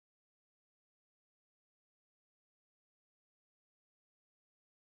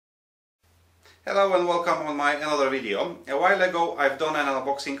Hello and welcome on my another video. A while ago I've done an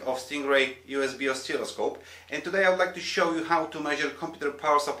unboxing of Stingray USB oscilloscope, and today I would like to show you how to measure computer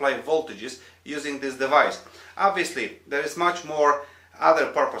power supply voltages using this device. Obviously there is much more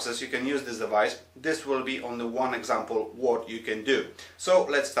other purposes you can use this device. This will be only one example what you can do. So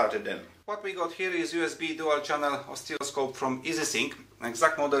let's start it then. What we got here is USB dual channel oscilloscope from EasySync.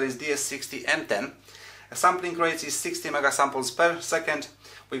 Exact model is DS60M10. Sampling rate is 60 megasamples per second.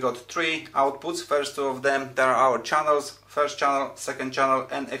 We got three outputs. First two of them, there are our channels, first channel, second channel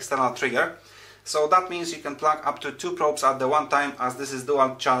and external trigger. So that means you can plug up to two probes at the one time, as this is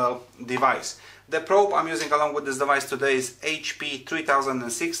dual channel device. The probe I'm using along with this device today is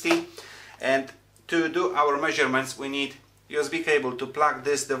HP3060, and to do our measurements we need USB cable to plug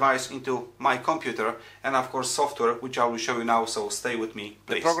this device into my computer, and of course software, which I will show you now, so stay with me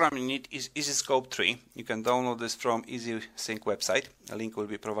please. The program you need is EasyScope 3. You can download this from EasySync website. A link will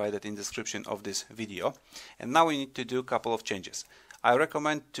be provided in the description of this video. And now we need to do a couple of changes. I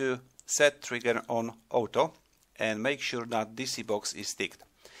recommend to set trigger on auto and make sure that DC box is ticked.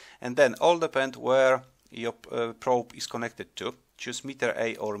 And then all depend where your probe is connected to. Choose meter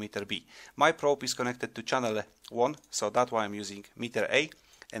A or meter B. My probe is connected to channel 1, so that's why I'm using meter A,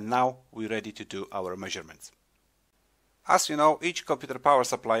 and now we're ready to do our measurements. As you know, each computer power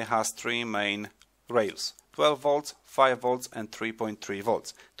supply has three main rails: 12 volts, 5 volts and 3.3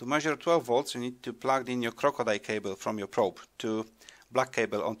 volts. To measure 12 volts you need to plug in your crocodile cable from your probe to black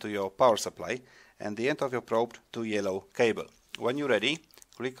cable onto your power supply, and the end of your probe to yellow cable. When you're ready,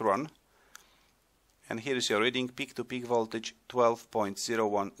 click run. And here is your reading: peak to peak voltage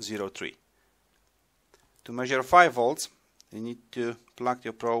 12.0103. To measure 5 volts you need to plug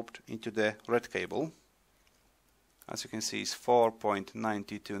your probe into the red cable. As you can see, it's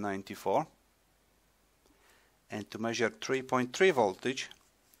 4.9294. And to measure 3.3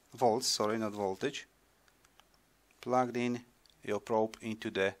 volts, plugged in your probe into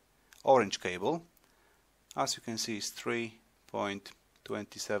the orange cable. As you can see, it's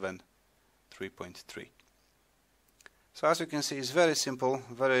 3.27. 3.3. So as you can see, it's very simple,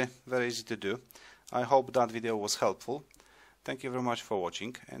 very easy to do. I hope that video was helpful. Thank you very much for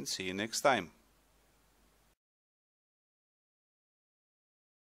watching and see you next time.